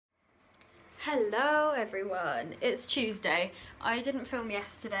Hello everyone, it's Tuesday. I didn't film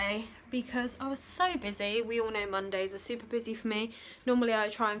yesterday because I was so busy. We all know Mondays are super busy for me. Normally I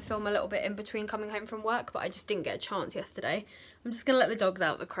try and film a little bit in between coming home from work, but I just didn't get a chance yesterday. I'm just gonna let the dogs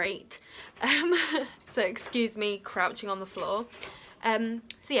out the crate. So excuse me crouching on the floor. So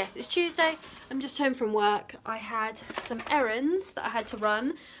yes, it's Tuesday. I'm just home from work. I had some errands that I had to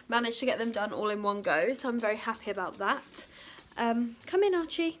run. Managed to get them done all in one go, so I'm very happy about that. Come in,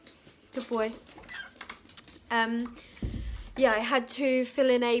 Archie. Good boy. Yeah, I had to fill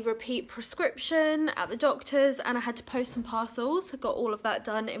in a repeat prescription at the doctor's and I had to post some parcels. I got all of that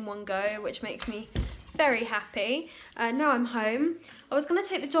done in one go, which makes me very happy. Now I'm home. I was going to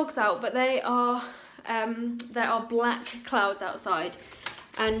take the dogs out, but there are black clouds outside.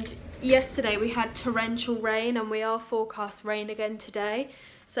 And yesterday we had torrential rain and we are forecast rain again today.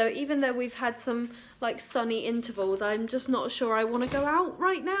 So even though we've had some like sunny intervals, I'm just not sure I want to go out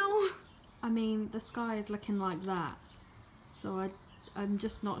right now. I mean, the sky is looking like that. So I'm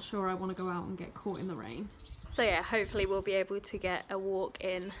just not sure I want to go out and get caught in the rain. So yeah, hopefully we'll be able to get a walk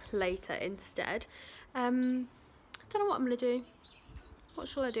in later instead. Don't know what I'm going to do. What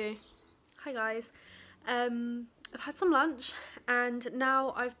shall I do? Hi guys. I've had some lunch and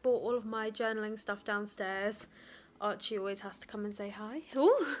now I've brought all of my journaling stuff downstairs. Archie always has to come and say hi.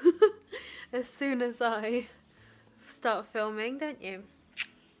 Ooh. As soon as I start filming, don't you?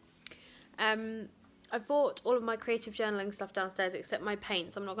 I've bought all of my creative journaling stuff downstairs except my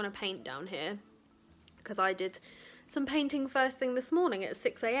paints. I'm not going to paint down here because I did some painting first thing this morning at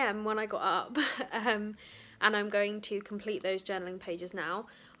 6 AM when I got up. And I'm going to complete those journaling pages now.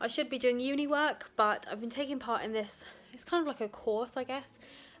 I should be doing uni work, but I've been taking part in this, it's kind of like a course I guess,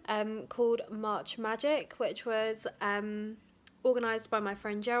 called March Magic, which was organised by my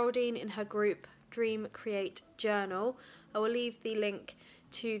friend Geraldine in her group Dream Create Journal. I will leave the link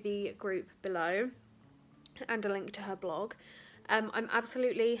to the group below and a link to her blog. I'm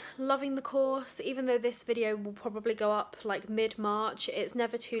absolutely loving the course, even though this video will probably go up like mid-March. It's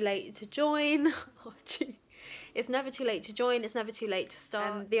never too late to join. Oh, gee. It's never too late to join, it's never too late to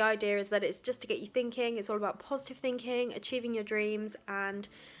start. The idea is that it's just to get you thinking. It's all about positive thinking, achieving your dreams, and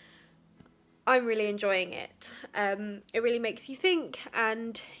I'm really enjoying it. It really makes you think,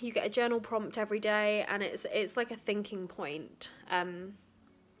 and you get a journal prompt every day, and it's like a thinking point,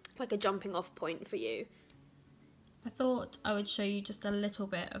 like a jumping off point for you. I thought I would show you just a little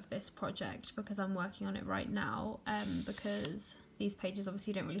bit of this project because I'm working on it right now, because these pages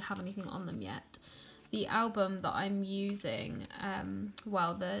obviously don't really have anything on them yet. The album that I'm using,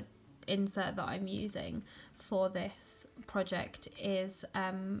 well, the insert that I'm using for this project is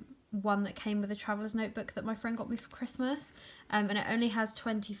one that came with a traveller's notebook that my friend got me for Christmas, and it only has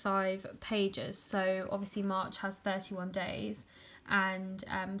 25 pages, so obviously March has 31 days, and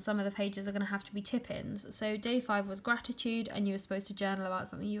some of the pages are going to have to be tip-ins. So day 5 was gratitude, and you were supposed to journal about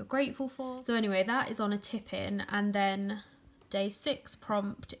something you were grateful for. So anyway, that is on a tip-in, and then day 6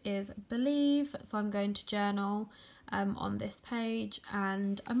 prompt is believe, so I'm going to journal on this page,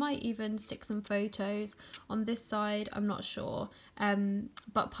 and I might even stick some photos on this side, I'm not sure.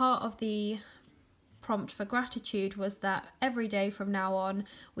 But part of the prompt for gratitude was that every day from now on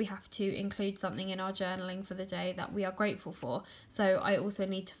we have to include something in our journaling for the day that we are grateful for. So I also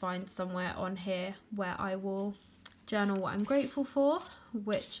need to find somewhere on here where I will journal what I'm grateful for,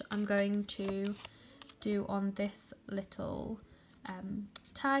 which I'm going to do on this little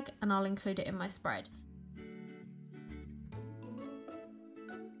tag, and I'll include it in my spread.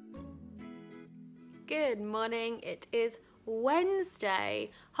 Good morning, it is Wednesday,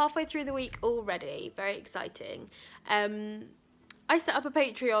 halfway through the week already, very exciting. I set up a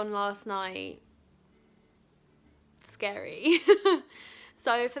Patreon last night, scary.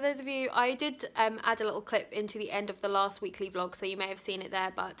 So for those of you, I did add a little clip into the end of the last weekly vlog, so you may have seen it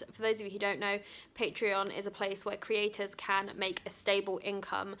there, but for those of you who don't know, Patreon is a place where creators can make a stable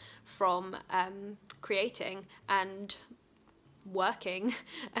income from creating and working.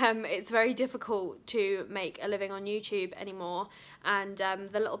 It's very difficult to make a living on YouTube anymore, and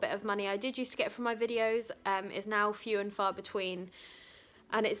the little bit of money I did used to get from my videos is now few and far between,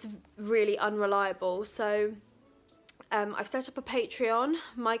 and it's really unreliable. So I've set up a Patreon.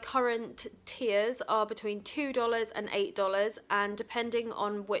 My current tiers are between $2 and $8, and depending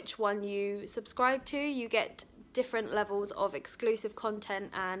on which one you subscribe to, you get different levels of exclusive content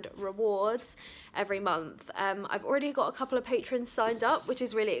and rewards every month. I've already got a couple of patrons signed up, which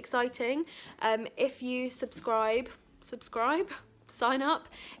is really exciting. If you subscribe sign up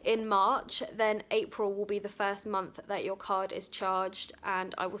in March, then April will be the first month that your card is charged,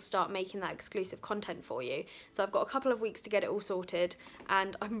 and I will start making that exclusive content for you. So I've got a couple of weeks to get it all sorted,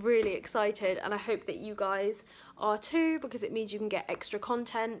 and I'm really excited, and I hope that you guys are too, because it means you can get extra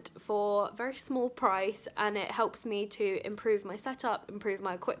content for a very small price, and it helps me to improve my setup, improve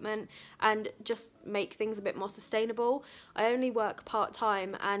my equipment, and just make things a bit more sustainable. I only work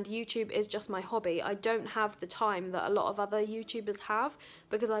part-time, and YouTube is just my hobby. I don't have the time that a lot of other YouTubers have,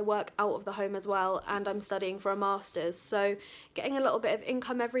 because I work out of the home as well, and I'm studying for a master's. So getting a little bit of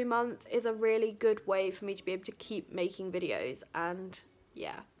income every month is a really good way for me to be able to keep making videos, and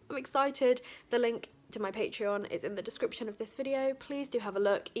yeah, I'm excited. The link to my Patreon is in the description of this video. Please do have a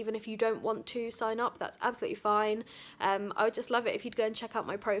look. Even if you don't want to sign up, that's absolutely fine. I would just love it if you'd go and check out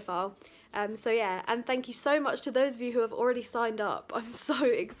my profile. So yeah, and thank you so much to those of you who have already signed up. I'm so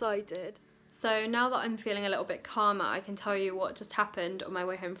excited. So now that I'm feeling a little bit calmer, I can tell you what just happened on my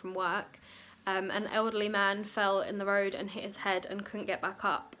way home from work. An elderly man fell in the road and hit his head and couldn't get back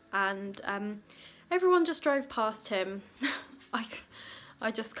up, and everyone just drove past him.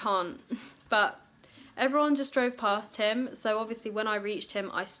 I just can't, but everyone just drove past him. So obviously when I reached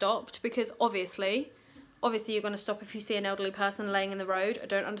him, I stopped, because obviously you're going to stop if you see an elderly person laying in the road. I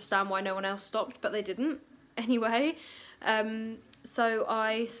don't understand why no one else stopped, but they didn't. Anyway, so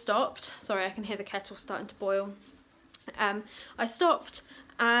I stopped. Sorry, I can hear the kettle starting to boil. I stopped,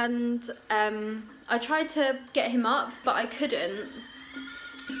 and I tried to get him up, but I couldn't,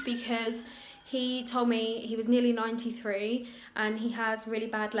 because he told me he was nearly 93 and he has really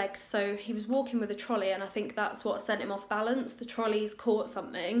bad legs, so he was walking with a trolley, and I think that's what sent him off balance. The trolley's caught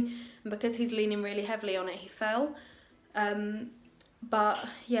something, and because he's leaning really heavily on it, he fell. But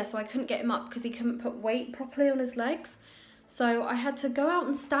yeah, so I couldn't get him up because he couldn't put weight properly on his legs. So I had to go out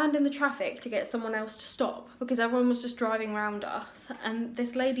and stand in the traffic to get someone else to stop, because everyone was just driving around us. And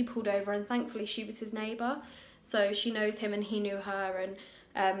this lady pulled over, and thankfully she was his neighbour, so she knows him and he knew her,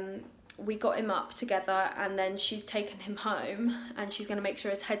 and we got him up together, and then she's taken him home, and she's going to make sure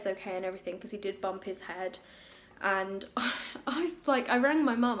his head's okay and everything, because he did bump his head. And I rang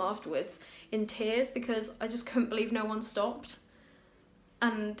my mum afterwards in tears, because I just couldn't believe no one stopped,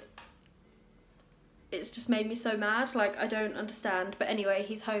 and it's just made me so mad. Like, I don't understand. But anyway,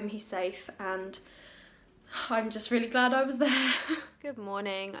 he's home, he's safe, and I'm just really glad I was there. Good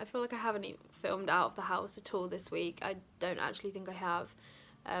morning. I feel like I haven't even filmed out of the house at all this week. I don't actually think I have.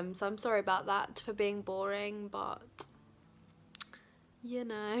 So I'm sorry about that for being boring, but you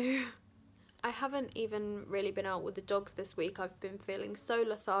know. I haven't even really been out with the dogs this week. I've been feeling so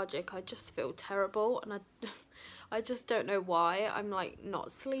lethargic. I just feel terrible, and I just don't know why. I'm like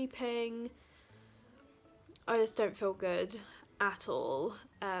not sleeping. I just don't feel good at all,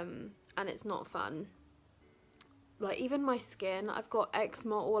 and it's not fun. Like, even my skin, I've got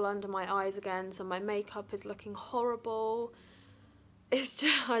eczema all under my eyes again, so my makeup is looking horrible. It's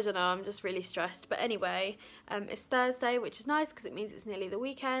just, I don't know, I'm just really stressed. But anyway, it's Thursday, which is nice because it means it's nearly the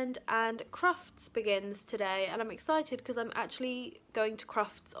weekend, and Crufts begins today, and I'm excited because I'm actually going to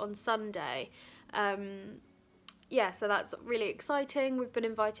Crufts on Sunday. Yeah, so that's really exciting. We've been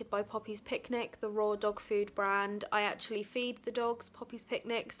invited by Poppy's Picnic, the raw dog food brand. I actually feed the dogs Poppy's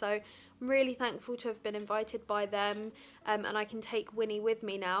Picnic, so I'm really thankful to have been invited by them, and I can take Winnie with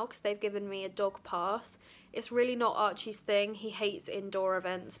me now because they've given me a dog pass. It's really not Archie's thing. He hates indoor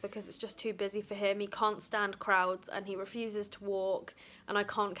events because it's just too busy for him. He can't stand crowds, and he refuses to walk, and I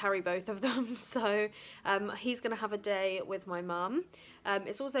can't carry both of them. So he's going to have a day with my mum.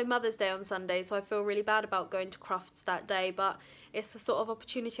 It's also Mother's Day on Sunday, so I feel really bad about going to Crufts that day, but it's the sort of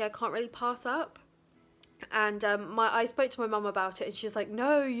opportunity I can't really pass up. And I spoke to my mum about it, and she was like,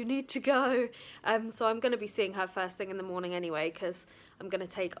 no, you need to go. So I'm going to be seeing her first thing in the morning anyway, because I'm going to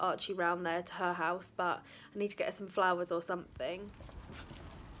take Archie round there to her house, but I need to get her some flowers or something.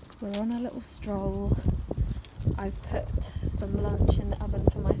 We're on a little stroll. I've put some lunch in the oven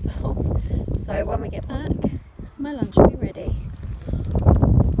for myself, so when we get back, my lunch will be ready.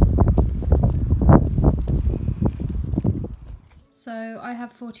 So I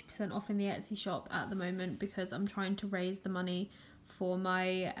have 40% off in the Etsy shop at the moment because I'm trying to raise the money for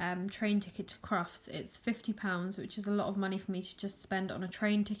my train ticket to Crufts. It's £50, which is a lot of money for me to just spend on a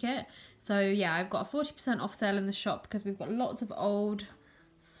train ticket. So yeah, I've got a 40% off sale in the shop because we've got lots of old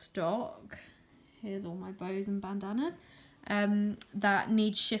stock. Here's all my bows and bandanas that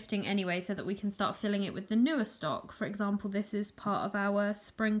need shifting anyway, so that we can start filling it with the newer stock. For example, this is part of our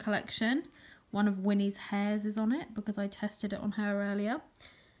spring collection. One of Winnie's hairs is on it because I tested it on her earlier.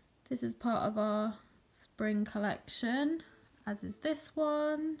 This is part of our spring collection, as is this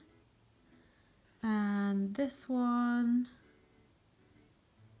one, and this one,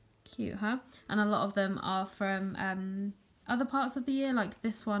 Cute, huh? And a lot of them are from other parts of the year. Like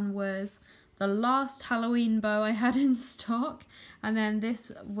this one was the last Halloween bow I had in stock, and then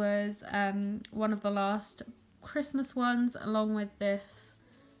this was one of the last Christmas ones, along with this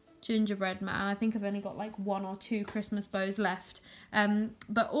gingerbread man. I think I've only got like 1 or 2 Christmas bows left,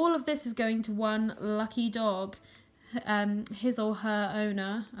 but all of this is going to one lucky dog. His or her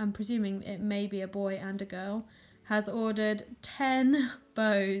owner, I'm presuming it may be a boy and a girl, has ordered 10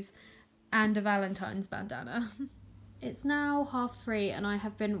 bows and a Valentine's bandana. It's now 3:30 and I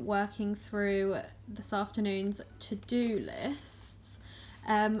have been working through this afternoon's to-do lists,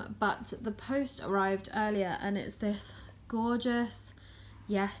 but the post arrived earlier and it's this gorgeous,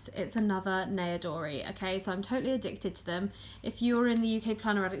 yes, it's another Nahla. Okay, so I'm totally addicted to them. If you're in the UK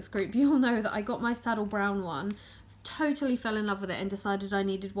Planner Addicts group, you'll know that I got my saddle brown one, totally fell in love with it and decided I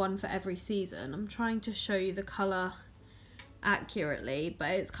needed one for every season. I'm trying to show you the colour accurately, but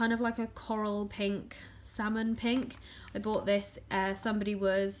it's kind of like a coral pink, salmon pink. I bought this, somebody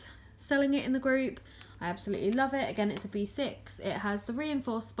was selling it in the group. I absolutely love it. Again, it's a B6. It has the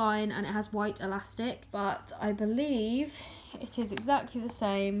reinforced spine and it has white elastic, but I believe it is exactly the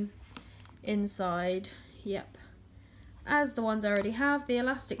same inside. Yep, as the ones I already have. The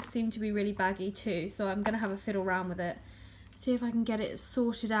elastics seem to be really baggy too, so I'm gonna have a fiddle around with it, see if I can get it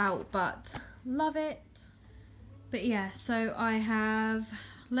sorted out, but love it. But yeah, so I have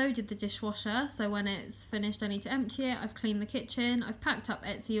loaded the dishwasher, so when it's finished I need to empty it. I've cleaned the kitchen, I've packed up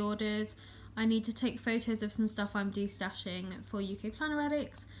Etsy orders, I need to take photos of some stuff I'm destashing for UK Planner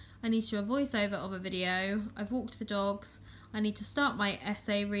Addicts, I need to do a voiceover of a video, I've walked the dogs, I need to start my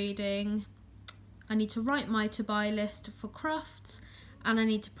essay reading, I need to write my to-buy list for Crufts, and I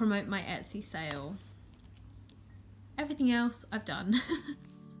need to promote my Etsy sale. Everything else I've done.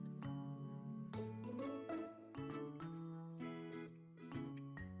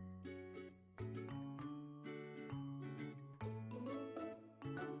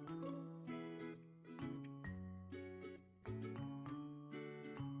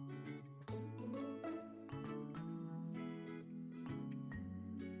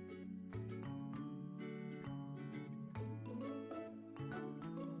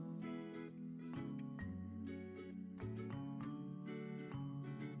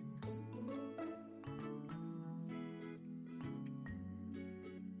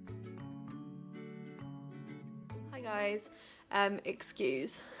 Hi guys,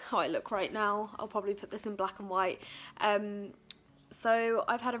 excuse how I look right now. I'll probably put this in black and white. So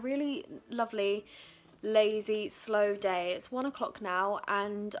I've had a really lovely, lazy, slow day. It's 1 o'clock now,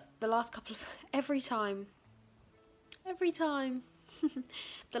 and the last couple of every time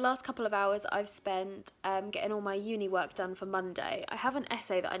the last couple of hours I've spent getting all my uni work done for Monday. I have an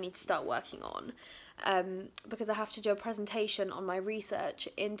essay that I need to start working on because I have to do a presentation on my research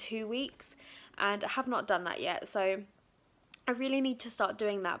in 2 weeks, and I have not done that yet, so I really need to start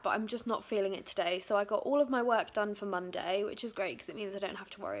doing that, but I'm just not feeling it today. So I got all of my work done for Monday, which is great because it means I don't have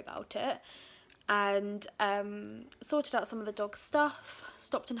to worry about it, and sorted out some of the dog's stuff,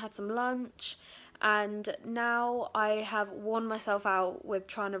 stopped and had some lunch, and now I have worn myself out with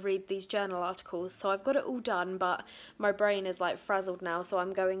trying to read these journal articles. So I've got it all done, but my brain is like frazzled now, so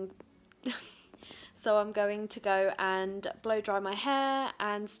I'm going to go and blow dry my hair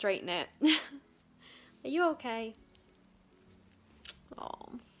and straighten it. Are you okay? Oh,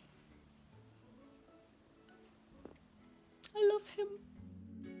 I love him.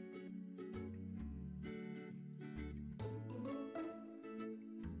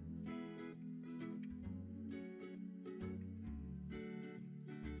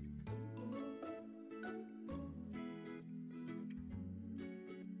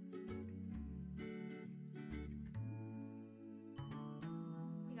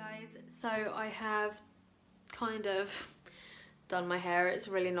 Hey guys, so I have kind of done my hair. It's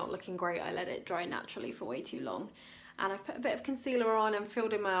really not looking great. I let it dry naturally for way too long, and I've put a bit of concealer on and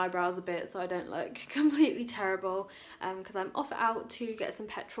filled in my eyebrows a bit so I don't look completely terrible, because I'm off out to get some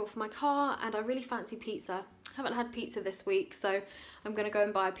petrol for my car, and I really fancy pizza. I haven't had pizza this week, so I'm gonna go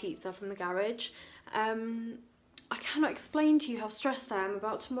and buy a pizza from the garage. I cannot explain to you how stressed I am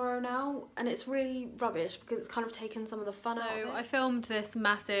about tomorrow now, and it's really rubbish because it's kind of taken some of the fun out of it. So I filmed this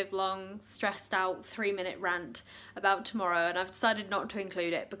massive, long, stressed out 3-minute rant about tomorrow, and I've decided not to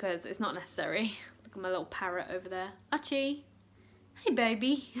include it because it's not necessary. Look at my little parrot over there. Archie! Hey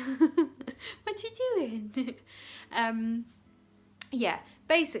baby! What you doing? yeah,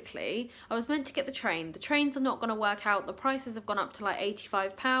 basically, I was meant to get the train. The trains are not going to work out. The prices have gone up to like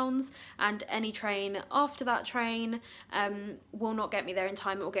 £85, and any train after that train will not get me there in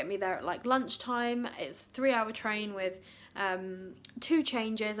time. It will get me there at like lunchtime. It's a 3-hour train with 2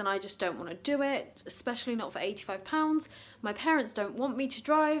 changes, and I just don't want to do it, especially not for £85. My parents don't want me to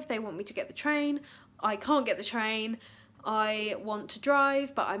drive. They want me to get the train. I can't get the train. I want to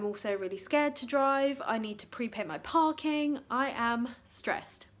drive, but I'm also really scared to drive. I need to prepay my parking. I am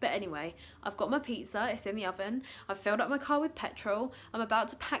stressed. But anyway, I've got my pizza, it's in the oven. I've filled up my car with petrol. I'm about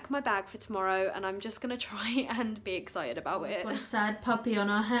to pack my bag for tomorrow, and I'm just gonna try and be excited about it. Got a sad puppy on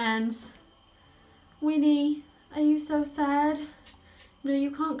our hands. Winnie, are you so sad? No,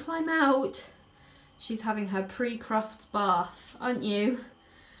 you can't climb out. She's having her pre-Crufts bath, aren't you?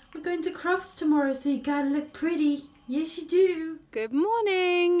 We're going to Crufts tomorrow, so you gotta look pretty. Yes, you do. Good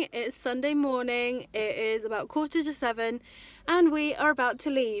morning. It's Sunday morning. It is about 7:15 and we are about to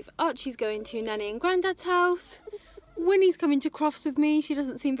leave. Archie's going to Nanny and Grandad's house. Winnie's coming to Crufts with me. She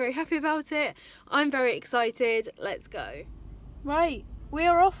doesn't seem very happy about it. I'm very excited. Let's go. Right,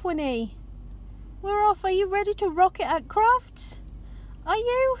 we're off, Winnie. We're off. Are you ready to rock it at Crufts? Are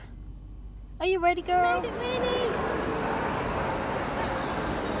you? Are you ready, girl? We made it, Winnie.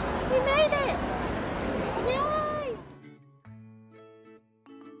 We made it.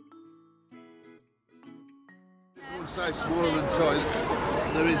 Say smaller than toy.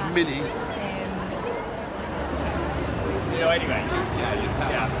 There is Mini. Yeah, anyway.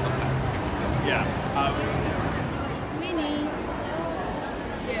 Yeah. Winnie.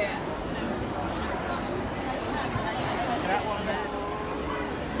 Yeah.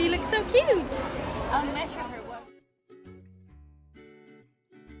 Do you look so cute? I'll measure her.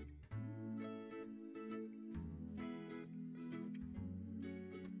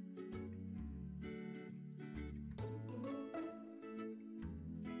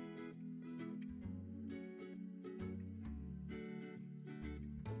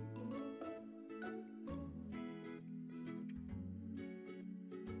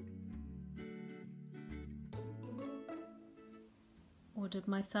 Ordered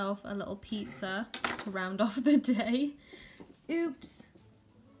myself a little pizza to round off the day. Oops.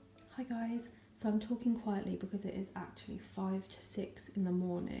 Hi guys. So I'm talking quietly because it is actually 5 to 6 in the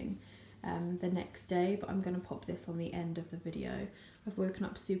morning the next day, but I'm going to pop this on the end of the video. I've woken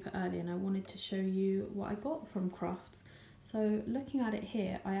up super early and I wanted to show you what I got from Crufts. So looking at it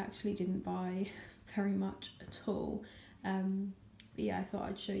here, I actually didn't buy very much at all. But yeah, I thought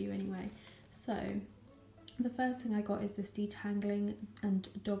I'd show you anyway. So the first thing I got is this detangling and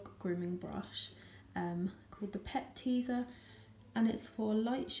dog grooming brush called the Pet Teaser, and it's for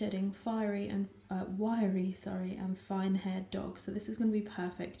light shedding, wiry and fine-haired dogs. So this is going to be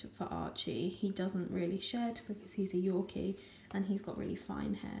perfect for Archie. He doesn't really shed because he's a Yorkie and he's got really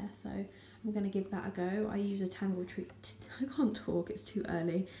fine hair. So I'm going to give that a go. I use a tangle I can't talk, it's too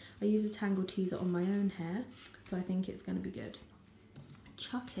early. I use a tangle teaser on my own hair, so I think it's going to be good.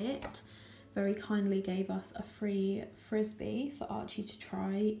 Chuck It very kindly gave us a free frisbee for Archie to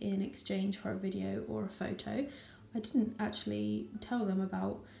try in exchange for a video or a photo. I didn't actually tell them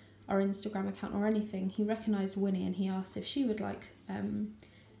about our Instagram account or anything. He recognised Winnie and he asked if she would like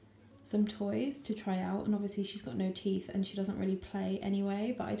some toys to try out, and obviously she's got no teeth and she doesn't really play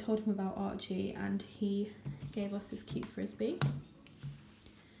anyway, but I told him about Archie and he gave us this cute frisbee.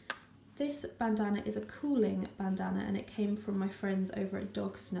 This bandana is a cooling bandana and it came from my friends over at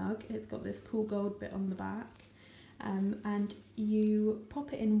Dog Snug. It's got this cool gold bit on the back, and you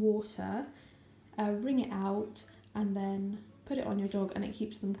pop it in water, wring it out and then put it on your dog and it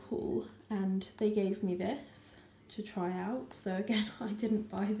keeps them cool. And they gave me this to try out, so again I didn't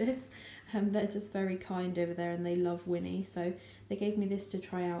buy this. They're just very kind over there and they love Winnie, so they gave me this to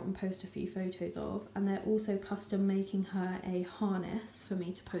try out and post a few photos of, and they're also custom making her a harness for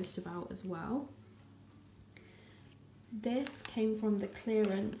me to post about as well. This came from the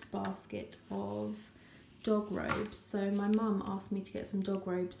clearance basket of dog robes. So my mum asked me to get some dog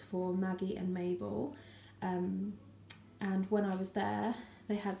robes for Maggie and Mabel, and when I was there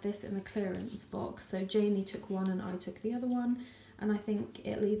they had this in the clearance box, so Jamie took one and I took the other one, and I think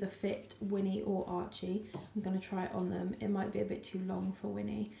it'll either fit Winnie or Archie. I'm going to try it on them. It might be a bit too long for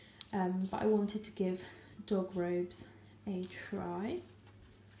Winnie, but I wanted to give dog robes a try.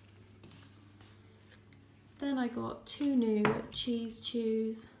 Then I got 2 new cheese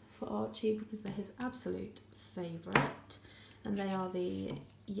chews for Archie because they're his absolute favourite, and they are the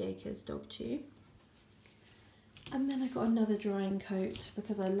Yaker's dog chew. And then I got another drying coat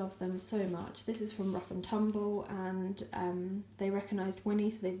because I love them so much. This is from Rough and Tumble, and they recognised Winnie,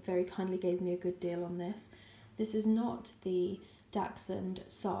 so they very kindly gave me a good deal on this. This is not the Dachshund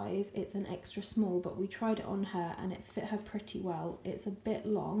size. It's an extra small, but we tried it on her and it fit her pretty well. It's a bit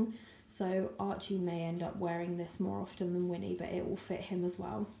long, so Archie may end up wearing this more often than Winnie, but it will fit him as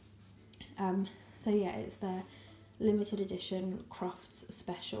well. So yeah, it's their limited edition Crufts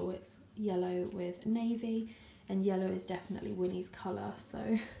special. It's yellow with navy, and yellow is definitely Winnie's colour,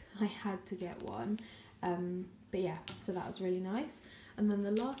 so I had to get one. But yeah, so that was really nice. And then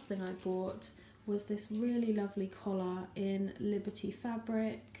the last thing I bought was this really lovely collar in Liberty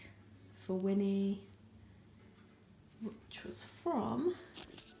fabric for Winnie, which was from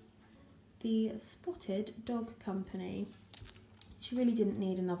the Spotted Dog Company. She really didn't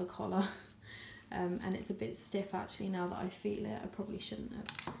need another collar, and it's a bit stiff actually now that I feel it. I probably shouldn't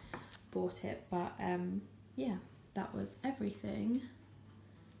have bought it, but yeah, that was everything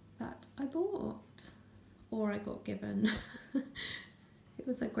that I bought, or I got given. It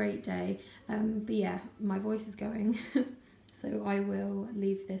was a great day, but yeah, my voice is going, so I will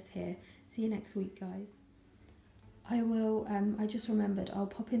leave this here. See you next week, guys. I will, I just remembered, I'll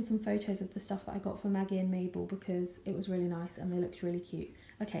pop in some photos of the stuff that I got for Maggie and Mabel because it was really nice and they looked really cute.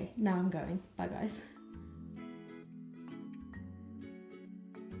 Okay, now I'm going. Bye, guys.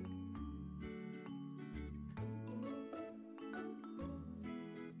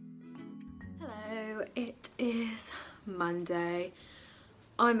 Hello, it is Monday.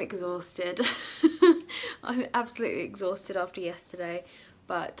 I'm exhausted. I'm absolutely exhausted after yesterday,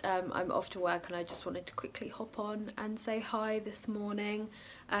 but I'm off to work and I just wanted to quickly hop on and say hi this morning.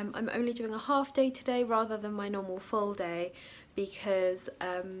 I'm only doing a half day today rather than my normal full day because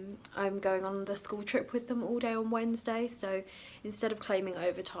I'm going on the school trip with them all day on Wednesday, so instead of claiming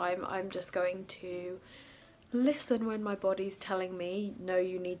overtime, I'm just going to listen when my body's telling me, no,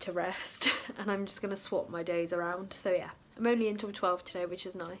 you need to rest, and I'm just going to swap my days around. So yeah, I'm only until 12 today, which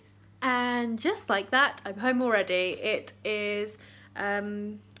is nice. And just like that, I'm home already. It is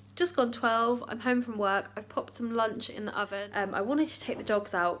just gone 12. I'm home from work. I've popped some lunch in the oven. I wanted to take the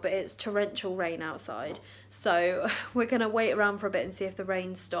dogs out, but it's torrential rain outside, so we're gonna wait around for a bit and see if the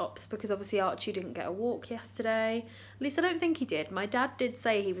rain stops, because obviously Archie didn't get a walk yesterday. At least I don't think he did. My dad did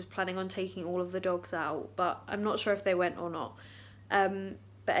say he was planning on taking all of the dogs out, but I'm not sure if they went or not.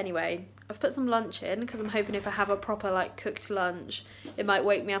 But anyway, I've put some lunch in because I'm hoping if I have a proper like cooked lunch, it might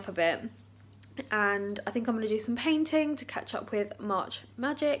wake me up a bit. And I think I'm going to do some painting to catch up with March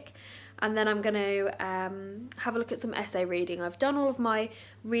Magic, and then I'm going to have a look at some essay reading. I've done all of my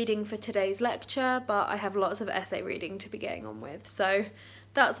reading for today's lecture, but I have lots of essay reading to be getting on with, so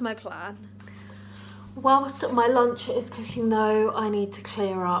that's my plan. Whilst my lunch is cooking though, I need to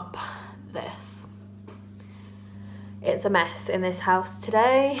clear up this. It's a mess in this house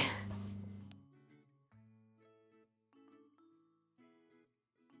today.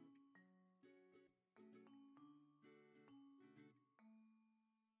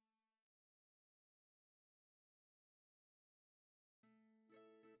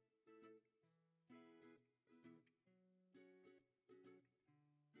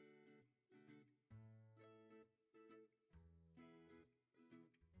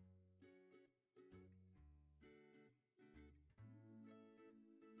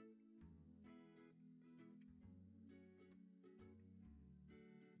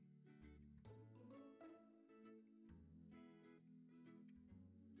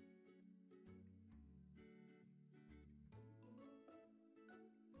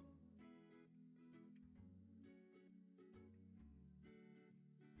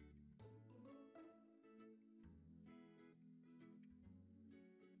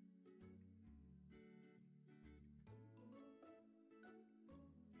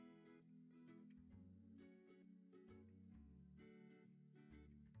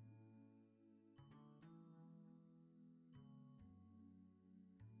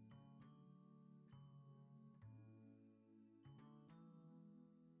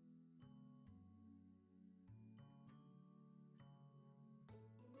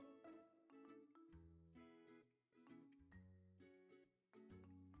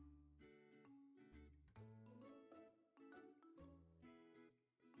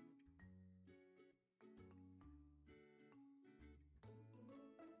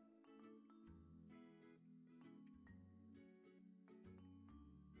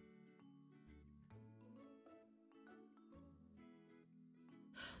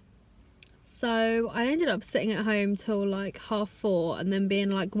 So I ended up sitting at home till like 4:30 and then being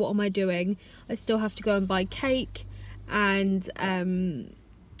like, what am I doing? I still have to go and buy cake and then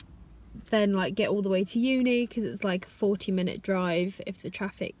like get all the way to uni because it's like a 40-minute drive if the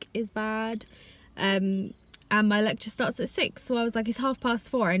traffic is bad. And and my lecture starts at 6, so I was like, it's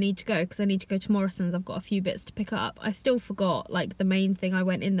 4:30, I need to go, because I need to go to Morrison's. I've got a few bits to pick up. I still forgot like the main thing I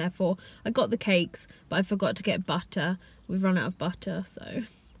went in there for. I got the cakes, but I forgot to get butter. We've run out of butter, so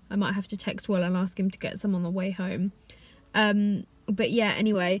I might have to text Will and ask him to get some on the way home. But yeah,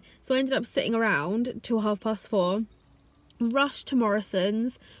 anyway, so I ended up sitting around till 4:30, rushed to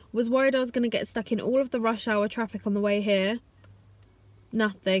Morrison's, was worried I was going to get stuck in all of the rush hour traffic on the way here.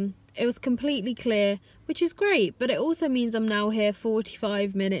 Nothing. It was completely clear, which is great, but it also means I'm now here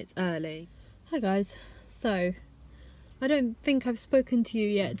 45 minutes early. Hi guys. So, I don't think I've spoken to you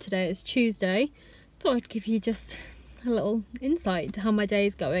yet today. It's Tuesday. Thought I'd give you just a little insight to how my day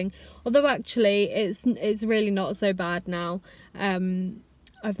is going. Although actually it's really not so bad now.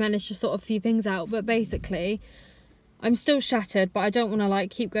 I've managed to sort a few things out, but basically I'm still shattered, but I don't want to like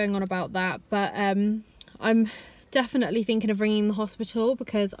keep going on about that. But I'm definitely thinking of ringing the hospital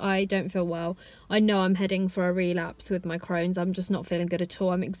because I don't feel well. I know I'm heading for a relapse with my Crohn's. I'm just not feeling good at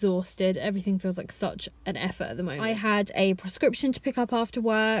all. I'm exhausted. Everything feels like such an effort at the moment. I had a prescription to pick up after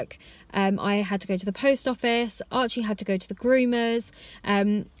work. I had to go to the post office. Archie had to go to the groomers.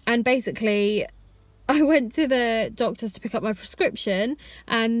 And basically I went to the doctor's to pick up my prescription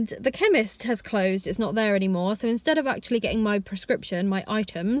and the chemist has closed. It's not there anymore. So instead of actually getting my prescription, my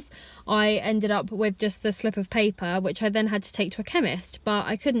items, I ended up with just the slip of paper, which I then had to take to a chemist. But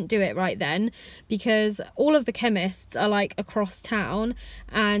I couldn't do it right then because all of the chemists are like across town,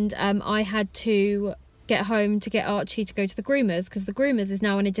 and I had to get home to get Archie to go to the groomers because the groomers is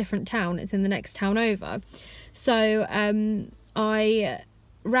now in a different town. It's in the next town over. So I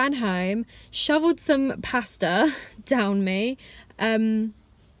ran home, shoveled some pasta down me,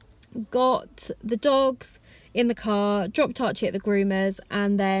 got the dogs in the car, dropped Archie at the groomers,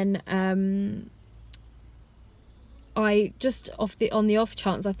 and then I just on the off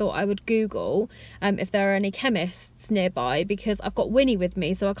chance I thought I would Google if there are any chemists nearby, because I've got Winnie with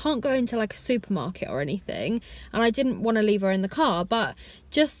me, so I can't go into like a supermarket or anything, and I didn't want to leave her in the car. But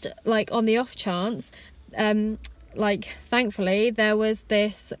just like on the off chance, like thankfully there was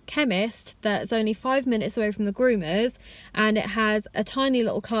this chemist that's only 5 minutes away from the groomers, and it has a tiny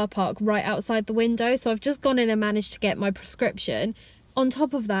little car park right outside the window. So I've just gone in and managed to get my prescription. On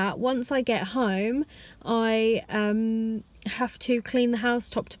top of that, once I get home, I have to clean the house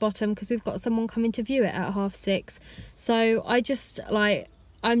top to bottom because we've got someone coming to view it at 6:30. So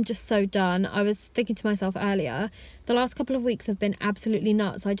I'm just so done. I was thinking to myself earlier, the last couple of weeks have been absolutely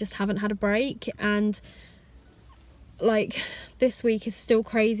nuts. I just haven't had a break, and like this week is still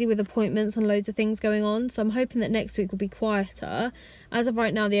crazy with appointments and loads of things going on. So I'm hoping that next week will be quieter. As of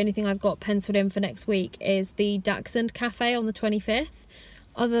right now, the only thing I've got penciled in for next week is the Dachshund cafe on the 25th.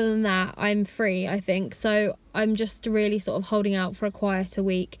 Other than that, I'm free, I think. So I'm just really sort of holding out for a quieter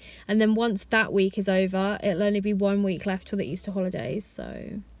week. And then once that week is over, it'll only be 1 week left till the Easter holidays.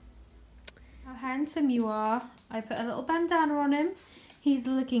 So how handsome you are. I put a little bandana on him. He's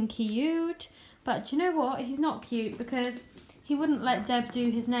looking cute. But do you know what? He's not cute because he wouldn't let Deb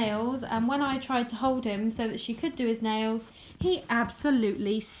do his nails. And when I tried to hold him so that she could do his nails, he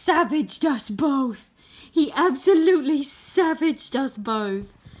absolutely savaged us both. He absolutely savaged us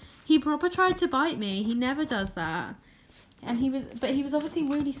both. He proper tried to bite me. He never does that. And he was obviously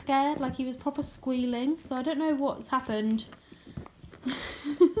really scared. Like he was proper squealing. So I don't know what's happened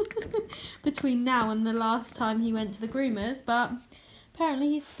between now and the last time he went to the groomers. But apparently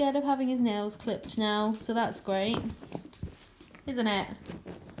he's scared of having his nails clipped now, so that's great, isn't it?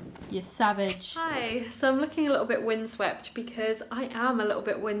 You savage. Hi, so I'm looking a little bit windswept because I am a little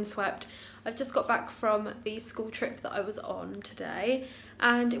bit windswept. I've just got back from the school trip that I was on today,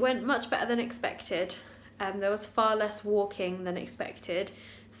 and it went much better than expected. There was far less walking than expected,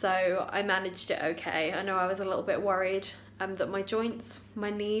 so I managed it okay. I know I was a little bit worried that my joints, my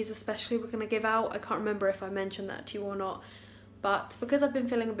knees especially, were going to give out. I can't remember if I mentioned that to you or not. But because I've been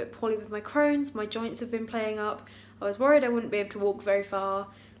feeling a bit poorly with my Crohn's, my joints have been playing up. I was worried I wouldn't be able to walk very far.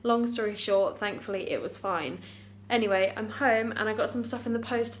 Long story short, thankfully it was fine. Anyway, I'm home and I got some stuff in the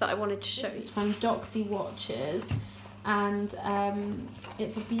post that I wanted to show you. It's from Doxy Watches, and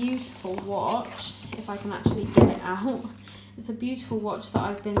it's a beautiful watch, if I can actually get it out. It's a beautiful watch that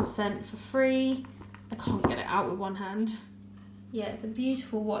I've been sent for free. I can't get it out with one hand. Yeah, it's a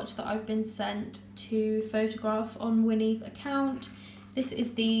beautiful watch that I've been sent to photograph on Winnie's account. This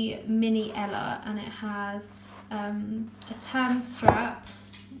is the Mini Ella, and it has a tan strap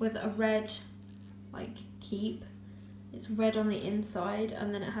with a red like keep. It's red on the inside,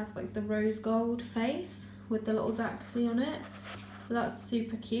 and then it has like the rose gold face with the little Daxy on it. So that's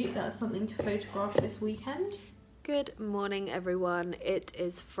super cute. That's something to photograph this weekend. Good morning everyone, it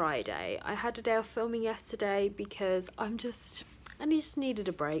is Friday. I had a day off filming yesterday because I just needed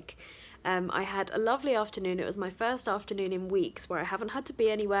a break. I had a lovely afternoon. It was my first afternoon in weeks where I haven't had to be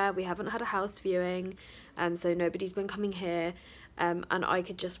anywhere. We haven't had a house viewing, so nobody's been coming here, and I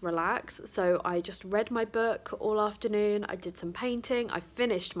could just relax. So I just read my book all afternoon. I did some painting. I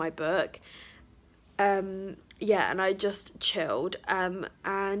finished my book. Yeah, and I just chilled.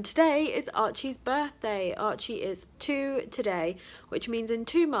 And today is Archie's birthday. Archie is 2 today, which means in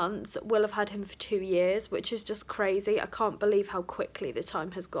 2 months we'll have had him for 2 years, which is just crazy. I can't believe how quickly the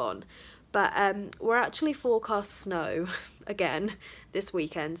time has gone. But we're actually forecast snow again this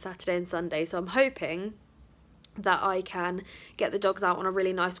weekend, Saturday and Sunday, so I'm hoping that I can get the dogs out on a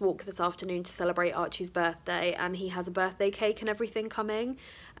really nice walk this afternoon to celebrate Archie's birthday, and he has a birthday cake and everything coming.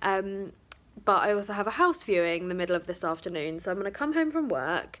 But I also have a house viewing the middle of this afternoon, so I'm going to come home from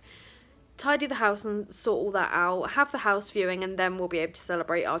work, tidy the house and sort all that out, have the house viewing, and then we'll be able to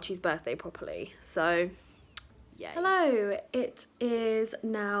celebrate Archie's birthday properly. So, yay. Hello, it is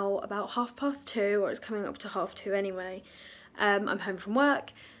now about 2:30, or it's coming up to 2:30 anyway. I'm home from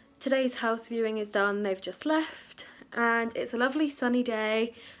work. Today's house viewing is done, they've just left, and it's a lovely sunny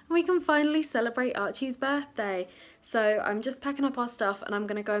day, and we can finally celebrate Archie's birthday. So I'm just packing up our stuff and I'm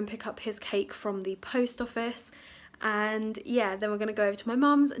going to go and pick up his cake from the post office, and yeah, then we're going to go over to my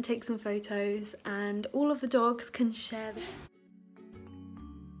mum's and take some photos, and all of the dogs can share them.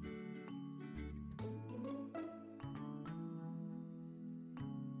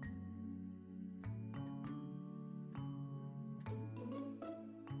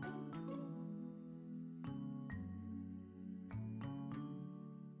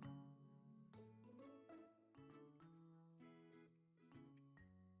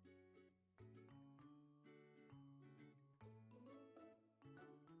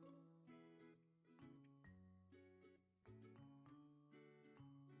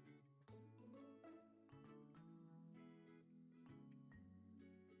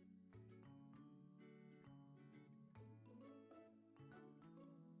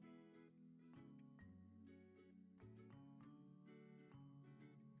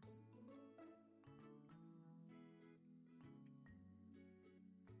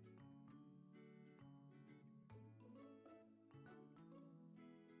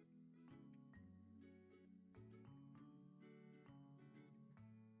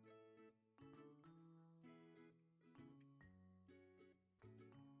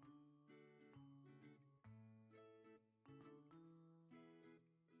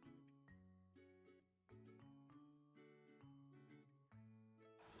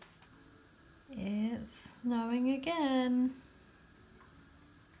 It's snowing again.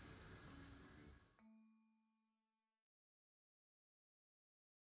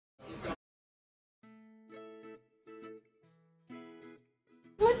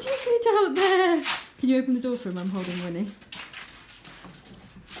 What do you sit out there? Can you open the door for him? I'm holding Winnie.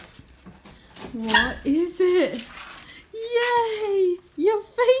 What is it? Yay! Your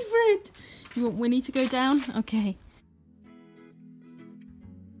favourite! You want Winnie to go down? Okay.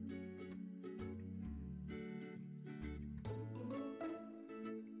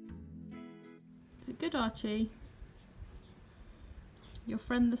 Is it good, Archie? Your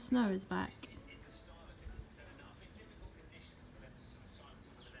friend the snow is back.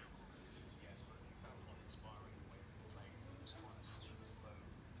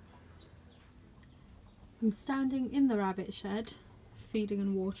 I'm standing in the rabbit shed, feeding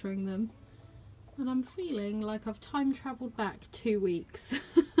and watering them, and I'm feeling like I've time travelled back 2 weeks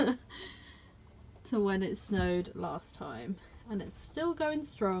to when it snowed last time, and it's still going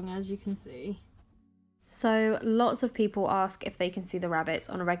strong, as you can see. So lots of people ask if they can see the rabbits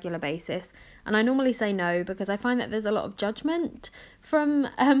on a regular basis, and I normally say no because I find that there's a lot of judgment from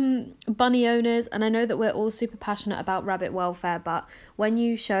bunny owners, and I know that we're all super passionate about rabbit welfare, but when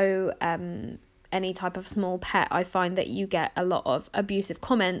you show any type of small pet, I find that you get a lot of abusive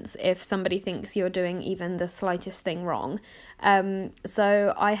comments if somebody thinks you're doing even the slightest thing wrong.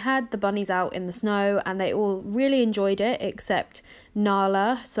 So I had the bunnies out in the snow and they all really enjoyed it except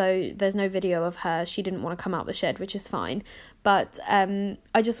Nahla, so there's no video of her. She didn't want to come out the shed, which is fine. But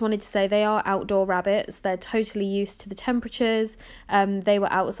I just wanted to say they are outdoor rabbits. They're totally used to the temperatures. They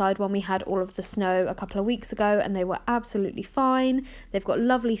were outside when we had all of the snow a couple of weeks ago and they were absolutely fine. They've got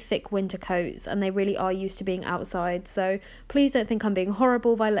lovely thick winter coats and they really are used to being outside. So please don't think I'm being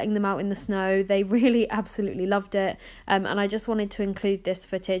horrible by letting them out in the snow. They really absolutely loved it. And I just wanted to include this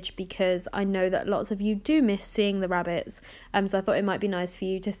footage because I know that lots of you do miss seeing the rabbits. So I thought it might be nice for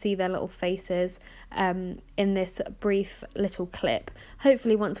you to see their little faces in this brief little clip.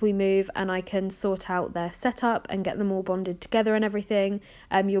 Hopefully once we move and I can sort out their setup and get them all bonded together and everything,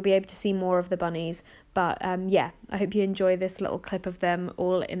 you'll be able to see more of the bunnies. But yeah, I hope you enjoy this little clip of them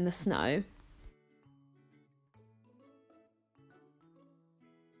all in the snow.